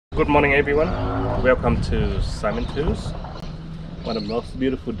Good morning everyone, welcome to Simon Tools. One of the most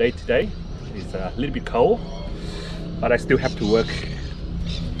beautiful day today. It's a little bit cold, but I still have to work.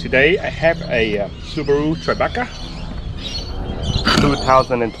 Today I have a Subaru Tribeca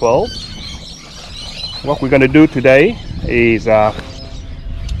 2012. What we're going to do today is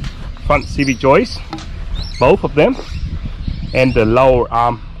front CV joist, both of them, and the lower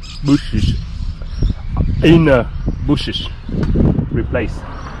arm bushes, inner bushes replaced.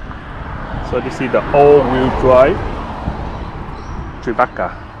 So this is the all-wheel drive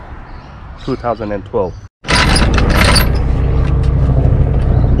Tribeca 2012.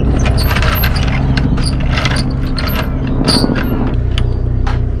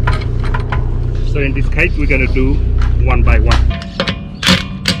 So in this case we're going to do one by one.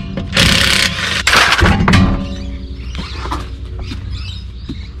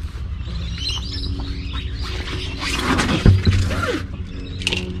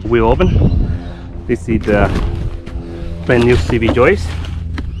 Wheel open. This is the brand new CV joist,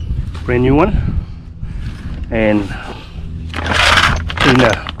 brand new one, and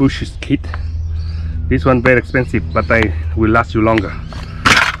inner bushes kit. This one very expensive, but they will last you longer.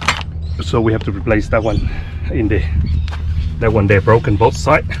 So we have to replace that one in there. That one there broken both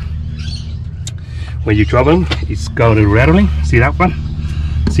sides. When you travel, it's going to rattling. See that one?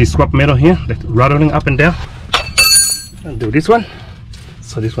 See scrap metal here that's rattling up and down. And do this one.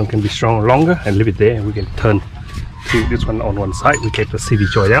 So this one can be strong longer, and leave it there, and we can turn to this one on one side. We get the CV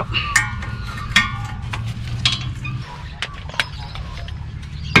joint out.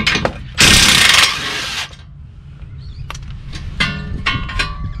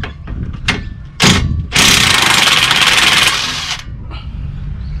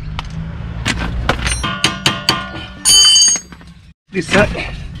 This side,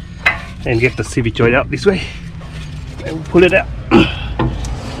 and get the CV joint out this way, and we'll pull it out.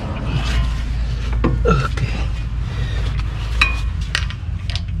 Okay.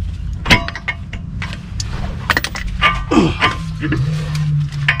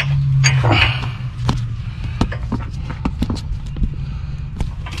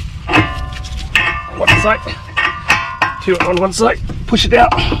 One side, two on one side, push it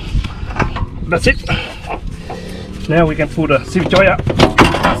out. That's it. Now we can pull the CV joint out.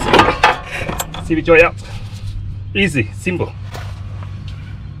 CV joint out. Easy, simple.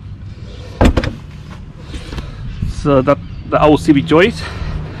 So that the old CV joist,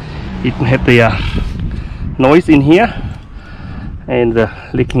 it had the noise in here and the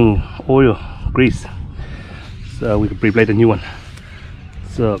leaking oil grease. So we can replace the new one.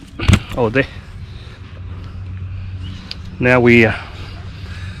 So over there. Now we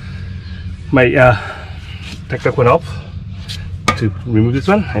may take that one off to remove this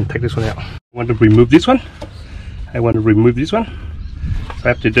one and take this one out. I want to remove this one. I want to remove this one. So I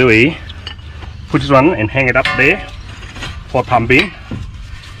have to do is put this one and hang it up there for time being.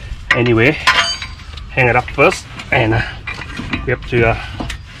 Anyway, hang it up first, and we have to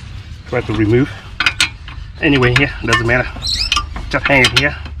try to remove. Anyway, here doesn't matter. Just hang it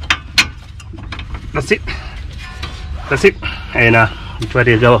here. That's it. That's it. And we try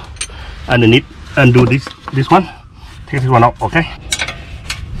to go underneath, undo this one. Take this one out, okay?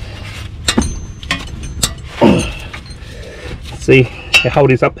 See, how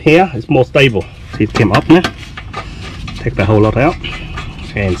this up here is more stable. See, it came up now. Take the whole lot out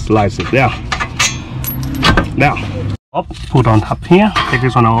and slice it down. Now, up, put on top here. Take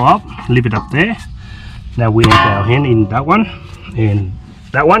this one all up, leave it up there. Now we have our hand in that one and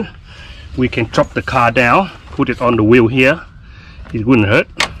that one. We can chop the car down, put it on the wheel here. It wouldn't hurt.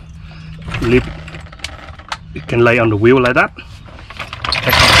 Leave it can lay on the wheel like that.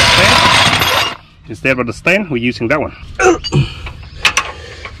 Take off the stand. Instead of the stand, we're using that one.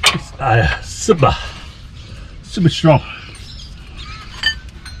 It's super strong.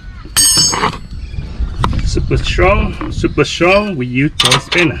 Super strong. We use joint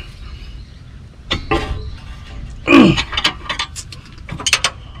spinner.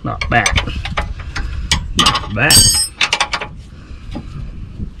 Not bad. Not bad.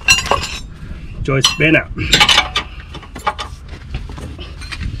 Joint spinner.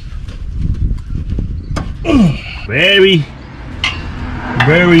 Very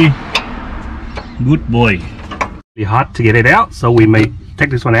good boy. It's hard to get it out, so we may take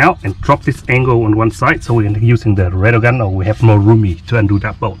this one out and drop this angle on one side, so we're using the rattle gun, or we have more roomy to undo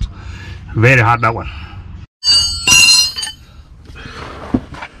that bolt. Very hard, that one.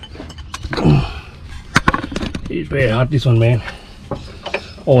 It's very hard, this one, man.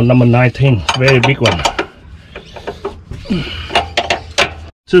 Oh, number 19, very big one.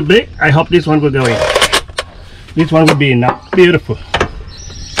 Too big. I hope this one will go in. This one will be enough. Beautiful.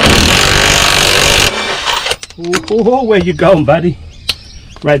 Oh, where you going, buddy?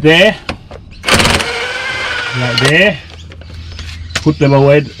 Right there. Right there. Put them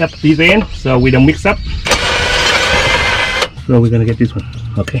away at this end so we don't mix up. So we're gonna get this one.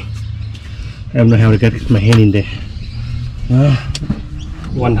 Okay. I don't know how to get my hand in there.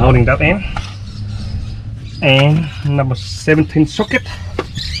 One holding that end. And number 17 socket.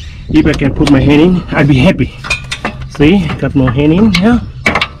 If I can put my hand in, I'd be happy. See, got more hand in here.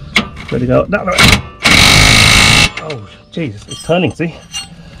 Let it go that way. Oh, Jesus, it's turning. See,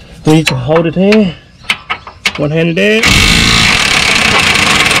 we need to hold it here. One hand there.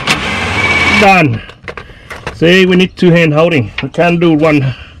 Done. See, we need 2 hand holding. We can't do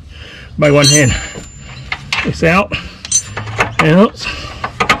one by one hand. It's out. Out.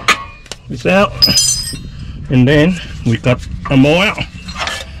 It's out. And then we got a more out.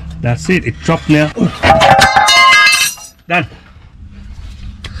 That's it. It dropped now. Done.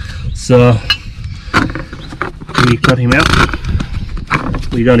 So we cut him out.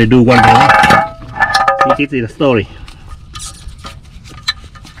 We're gonna do one by one. This is the story.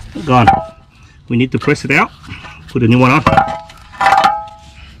 Gone. We need to press it out. Put a new one on.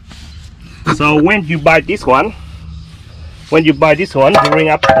 So when you buy this one, you ring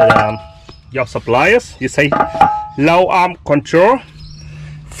up your suppliers. You say low arm control,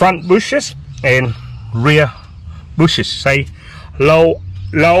 front bushes and rear bushes. Say low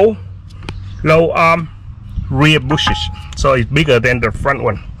arm rear bushes. So it's bigger than the front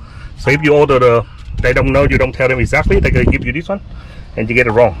one. So if you order they don't know, you don't tell them exactly, they're gonna give you this one and you get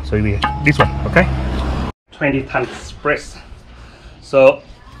it wrong. So you get this one, okay? 20 tons press. So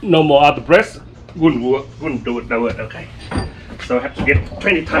no more other press. Wouldn't do it, okay? So I have to get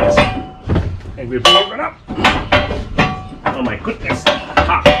 20 tons. And we blow it up. Oh my goodness.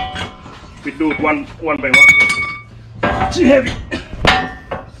 We do it one by one. Too heavy.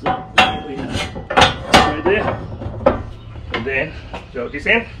 So right there. And then go this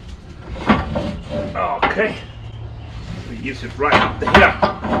end. Okay. We use it right up here.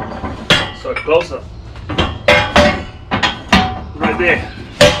 So it goes up. Right there.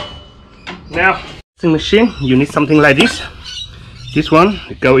 Now, machine, you need something like this. This one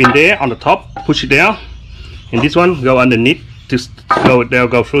go in there on the top, push it down, and this one go underneath to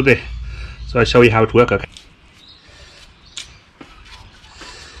go through there. So I'll show you how it works. Okay.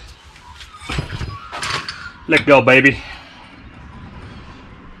 Let go, baby.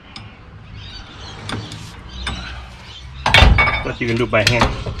 But you can do by hand.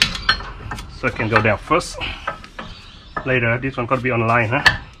 So it can go down first. Later, this one gotta be on line, huh?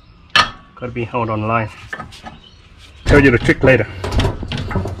 Gotta be held on line. Show you the trick later.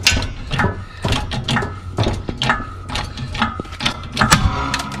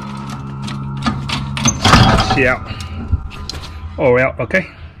 See out. All out, okay?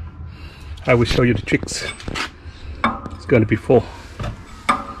 I will show you the tricks. It's going to be 4.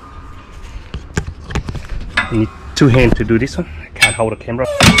 You need 2 hands to do this one. I can't hold the camera.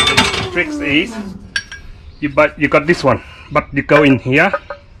 The tricks is you got this one, but you go in here.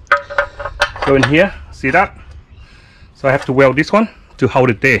 Go in here. See that? So I have to weld this one to hold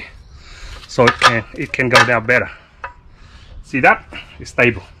it there, so it can go down better. See that? It's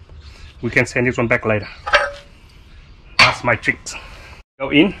stable. We can send this one back later. That's my tricks.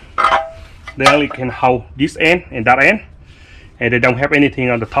 Go in. They only can hold this end and that end, and they don't have anything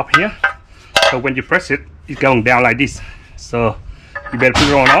on the top here. So when you press it, it's going down like this. So you better put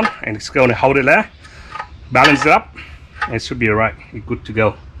it on, and it's going to hold it there, balance it up, and it should be alright. It's good to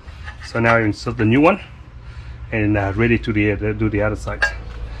go. So now I insert the new one and ready to do the other side.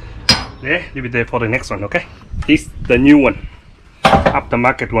 There, leave it there for the next one, okay? This the new one,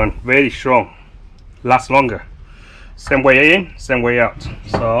 aftermarket one, very strong, lasts longer. Same way in, same way out.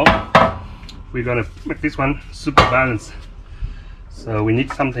 So we're gonna make this one super balanced. So we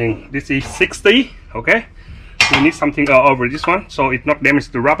need something. This is 60, okay? We need something over this one so it not damage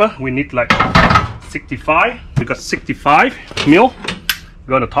the rubber. We need like 65. We got 65 mil.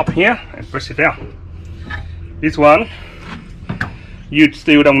 Go on the top here and press it down. This one, you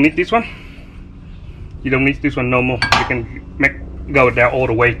still don't need this one. You don't need this one no more. You can go down all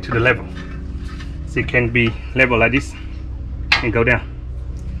the way to the level. So it can be level like this and go down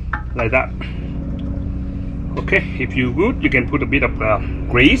like that. Okay, if you would, you can put a bit of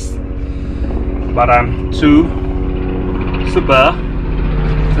grease, but I'm too super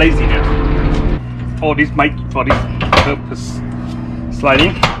lazy now. All this made for this purpose.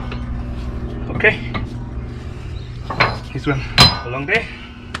 Sliding. Okay, this one along there.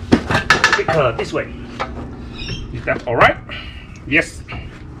 Quicker this way. Is that all right? Yes,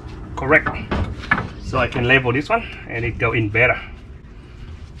 correct. So I can level this one and it go in better.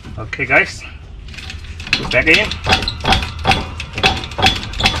 Okay guys, Back in.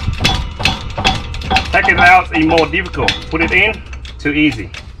 Take it out is more difficult. Put it in, too easy.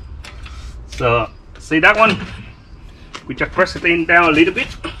 So see that one? We just press it in down a little bit,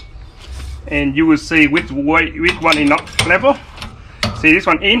 and you will see which one is not level. See this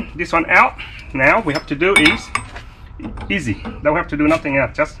one in, this one out. Now we have to do is easy. Don't have to do nothing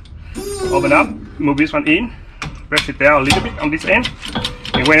else. Just open up, move this one in, press it down a little bit on this end,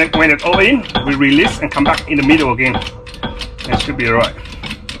 and when it's all in, we release and come back in the middle again. That should be alright.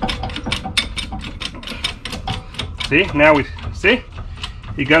 See, now we see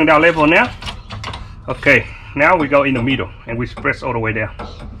it's going down level now. Okay, now we go in the middle and we press all the way down.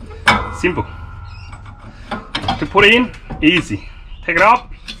 Simple. To put it in, easy. Take it out.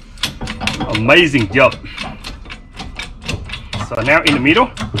 Amazing job. So now in the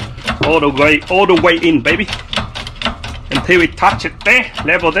middle, all the way in, baby, until we touch it there,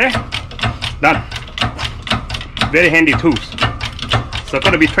 level there. Done. Very handy tools. So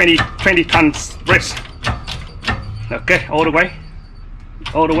gonna be 20 tons brace. Okay, all the way,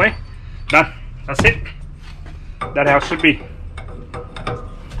 done. That's it. That's how it should be.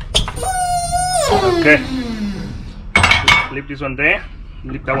 Okay, leave this one there,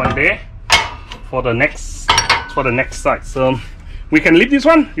 leave that one there for the next side. So we can leave this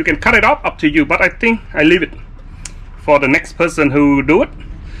one, you can cut it up to you, but I think I leave it for the next person who do it.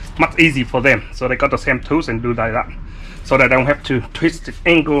 Much easy for them, so they got the same tools and do like that, so they don't have to twist it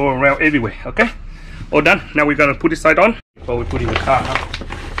and go around everywhere. Okay, all done. Now we're gonna put this side on before we put in the car.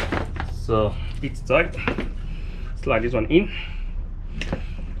 So each side, slide this one in.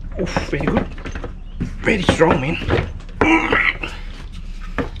 Oh, very good, very strong, man.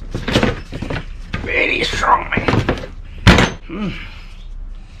 Very strong, man.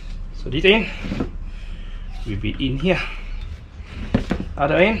 So this end will be in here,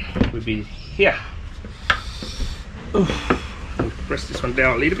 other end will be here. We'll press this one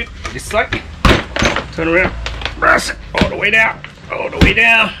down a little bit, this side, turn around, press it all the way down,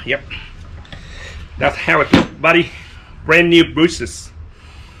 Yep, that's how it looks, buddy. Brand new bruises.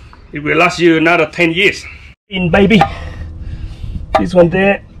 It will last you another 10 years. In, baby. This one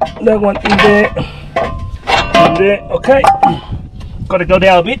there, that one in there, okay. Gotta go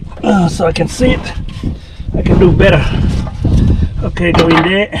down a bit so I can see it. I can do better. Okay, go in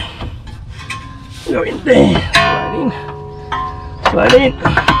there, slide in.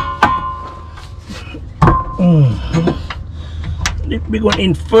 The big one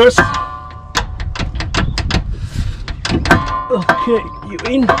in first. Okay, you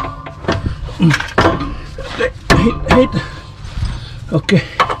in. Hit. Okay.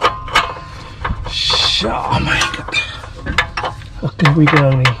 Oh my God. Okay, we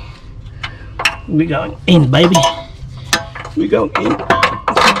going in, baby. We going in.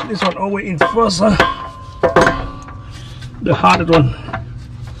 This one always in first, huh? The hardest one.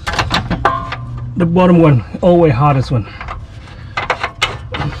 The bottom one, always hardest one.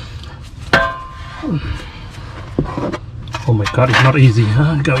 Oh my God, it's not easy,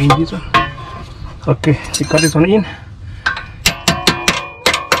 huh? Go in this one. Okay, we got this one in.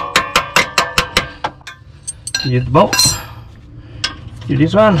 Use the bolt. Use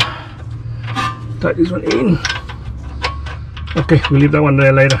this one. Tight this one in. Okay, we leave that one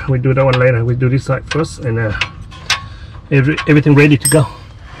there later. We do that one later. We do this side first, and everything ready to go.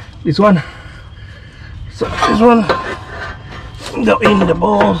 This one. So this one. Go in the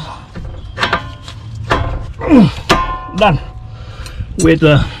balls. Done. With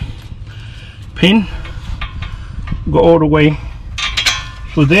the pin, go all the way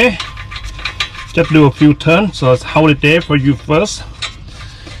through there. Just do a few turns, so let's hold it there for you first,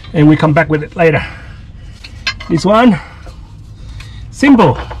 and we come back with it later. This one,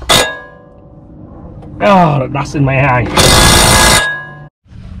 simple. Oh, the dust in my eye.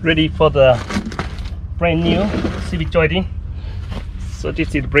 Ready for the brand new Civic jointing. So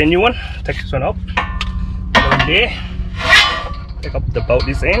this is the brand new one. Take this one up. Go in there. Take up the bolt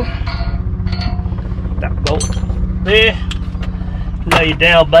this end. That bolt there. Lay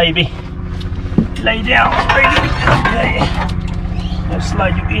down, baby. Lay down, baby. Okay. I'll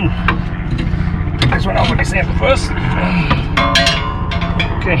slide you in. Take this one over this end first.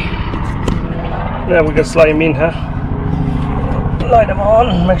 Okay. Now we can slide them in, huh? Light them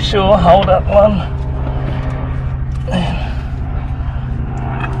on. Make sure hold that one.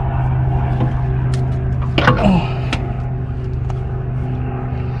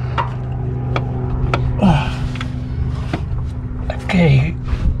 Okay,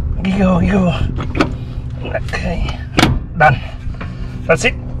 you. Okay, done. That's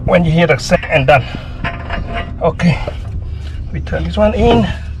it. When you hear the set and done. Okay, we turn this one in.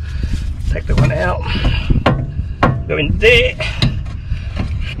 Take the one out. Go in there.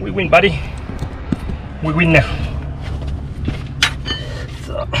 We win, buddy. We win now.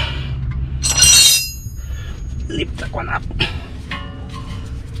 So lift that one up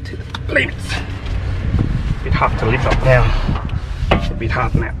to the limit. A bit hard to lift up now. A bit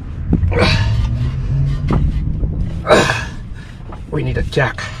hard now. We need a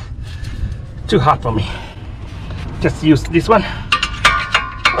jack. Too hard for me. Just use this one.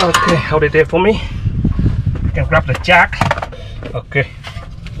 Okay, hold it there for me. You can grab the jack. Okay,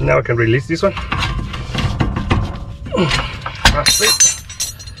 now I can release this one. That's it.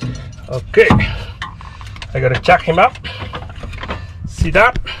 Okay, I gotta jack him up. See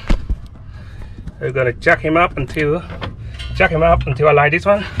that? I'm gonna jack him up until I like this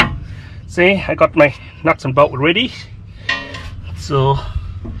one. See, I got my nuts and bolts ready. So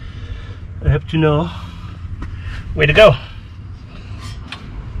I have to know where to go.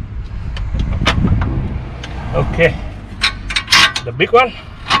 Okay, the big one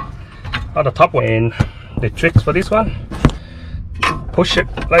on the top one, and the tricks for this one, push it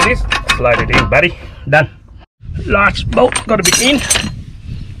like this, slide it in, buddy. Done. Large bolt gotta be in.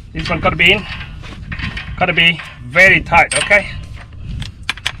 This one gotta be in. Gotta be very tight. Okay,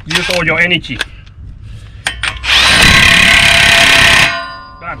 use all your energy.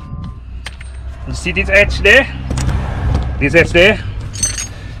 Done. You see this edge there? This edge there,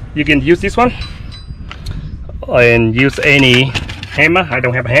 you can use this one and use any hammer. I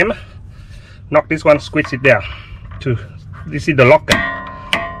don't have a hammer. Knock this one, squeeze it down to, this is the locker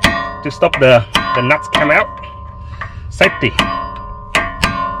to stop the nuts come out. Safety.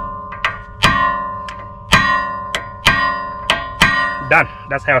 Done.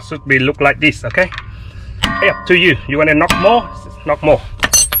 That's how it should be, look like this. Okay, hey, up to you. You want to knock more? Knock more.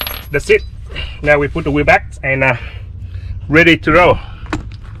 That's it. Now we put the wheel back and ready to roll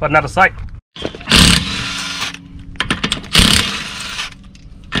for another side.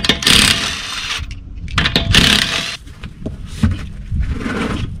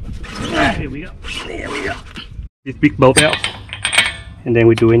 Here we go. There we go. This big bolt out, and then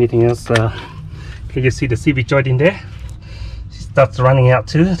we do anything else. Can you see the CV joint in there? It starts running out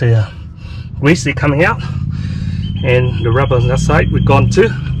too. The grease is coming out, and the rubber on that side we're gone too,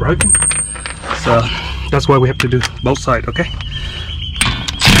 broken. So that's why we have to do both sides. Okay.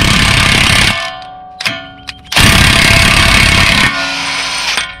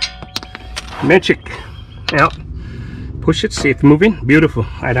 Magic out. Push it, see it moving. Beautiful.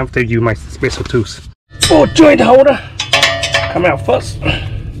 I have to use my special tools. Oh, joint holder come out first.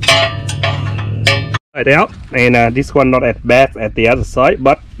 Right out, and this one not as bad as the other side,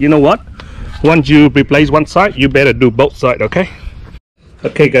 but you know what? Once you replace one side, you better do both sides. Okay.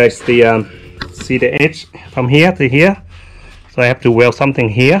 Okay, guys. The see the edge from here to here, so I have to weld something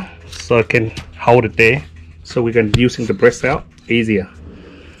here so I can hold it there, so we can using the breast out easier.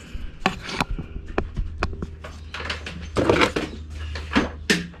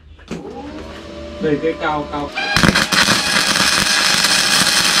 Đây cái cao cao.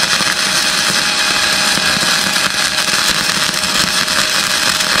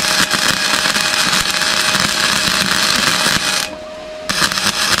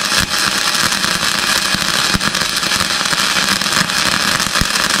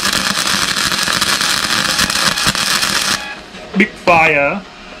 Big fire.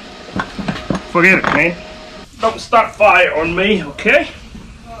 Forget it, man. Don't start fire on me, okay?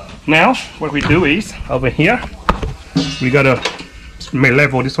 Now what we do is over here we gotta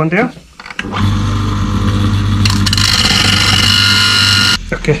level this one down.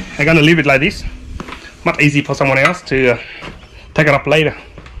 Okay, I'm gonna leave it like this. Much easy for someone else to take it up later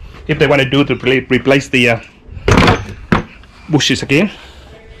if they want to do to replace the bushes again.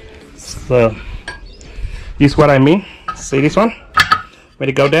 So this is what I mean. See this one? When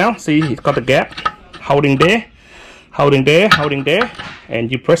it go down, see it's got a gap, holding there, holding there, holding there, and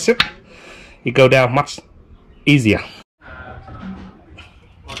you press it, you go down much easier.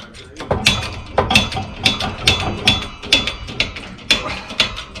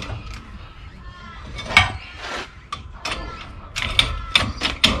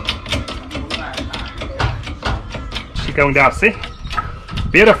 She's going down, see?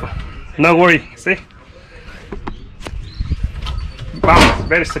 Beautiful. No worry, see? Wow,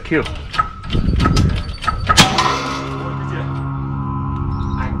 very secure.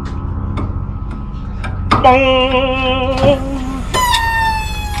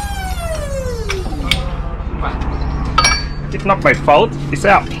 It's not my fault, it's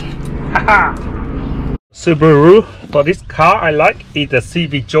out. Haha. Subaru for this car I like is the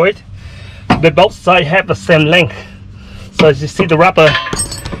CV joint. They both sides have the same length. So as you see the rubber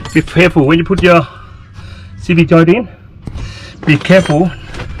Be careful when you put your CV joint in. Be careful.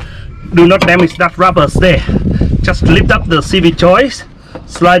 Do not damage that rubber there. Just lift up the CV joints,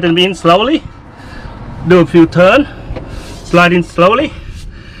 slide them in slowly, do a few turns, slide in slowly,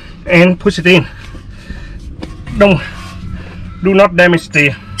 and push it in. Do not damage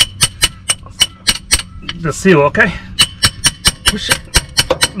the seal. Okay, push it.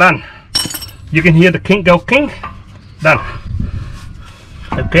 Done. You can hear the king go king. Done.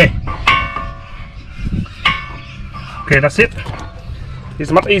 Okay, that's it.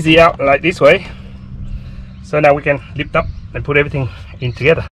 It's much easier like this way. So now we can lift up and put everything in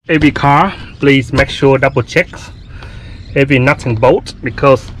together. Every car, please make sure double check every nut and bolt,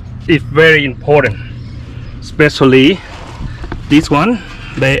 because it's very important. Especially this one,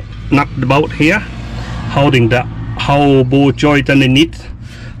 the nut bolt here, holding the whole ball joint underneath,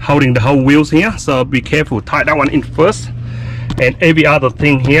 holding the whole wheels here. So be careful, tie that one in first, and every other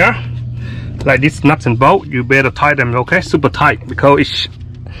thing here, like this nuts and bolt, you better tie them, okay, super tight, because it's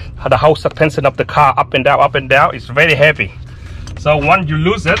the whole suspension of the car up and down is very heavy. So once you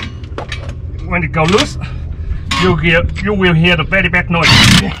lose it, when it go loose, you will hear the very bad noise.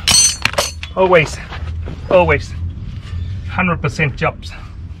 Always 100% jobs.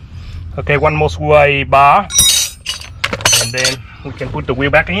 Okay, one more sway bar, and then we can put the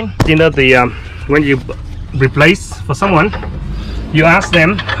wheel back in. You know, when you replace for someone, you ask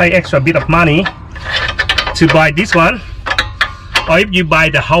them pay extra bit of money to buy this one, or if you buy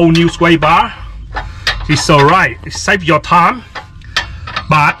the whole new sway bar, it's alright, it saves your time.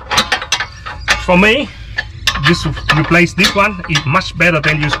 But for me, just replace this one is much better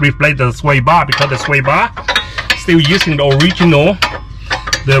than just replace the sway bar, because the sway bar still using the original,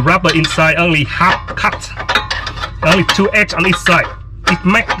 the rubber inside only half cut, only 2 edges on each side.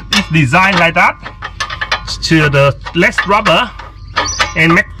 It's designed like that to the less rubber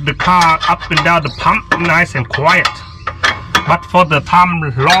and make the car up and down the pump nice and quiet. But for the time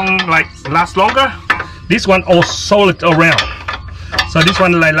last longer, this one all solid around. So this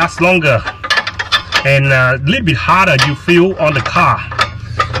one lasts longer and a little bit harder you feel on the car.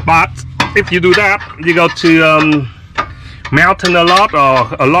 But if you do that, you go to mountain a lot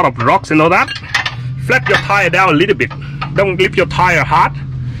or a lot of rocks and all that, flap your tire down a little bit. Don't lift your tire hard,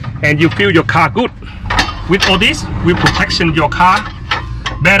 and you feel your car good. With all this, we protection your car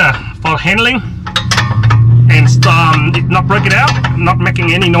better for handling, and it not break it out, not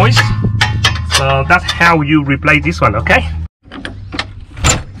making any noise. So that's how you replace this one. Okay.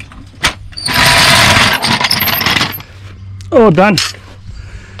 Oh, done,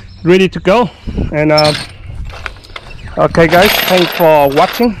 ready to go. And okay guys, thanks for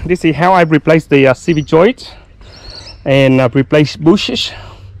watching. This is how I replace the CV joint and replace bushes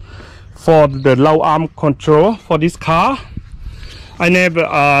for the low arm control for this car.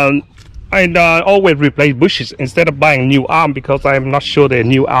 I always replace bushes instead of buying new arm, because I'm not sure the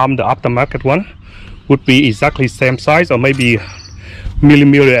new arm, the aftermarket one, would be exactly same size or maybe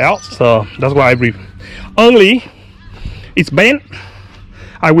millimeter out. So that's why only it's bent,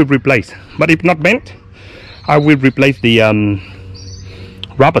 I will replace. But if not bent, I will replace the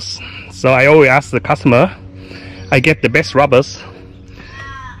rubbers. So I always ask the customer, I get the best rubbers,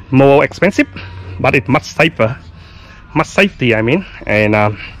 more expensive, but it's much safer, much safety, I mean,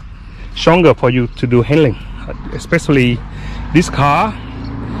 and stronger for you to do handling. Especially this car,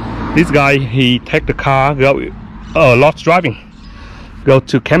 this guy, he take the car, go a lot driving, go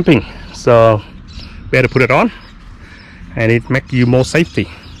to camping, so better put it on, and it make you more safety.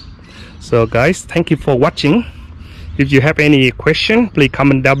 So guys, thank you for watching. If you have any question, please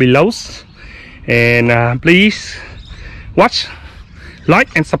comment down below, and please watch,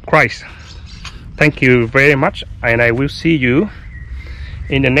 like and subscribe. Thank you very much, and I will see you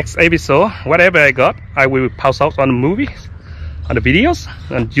in the next episode. Whatever I got, I will post out on the movies, on the videos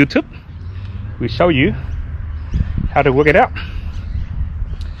on YouTube. We show you how to work it out.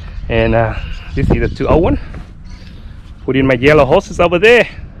 And this is the 201. Put in my yellow hoses over there,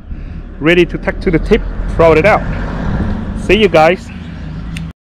 ready to take to the tip, throw it out. See you guys.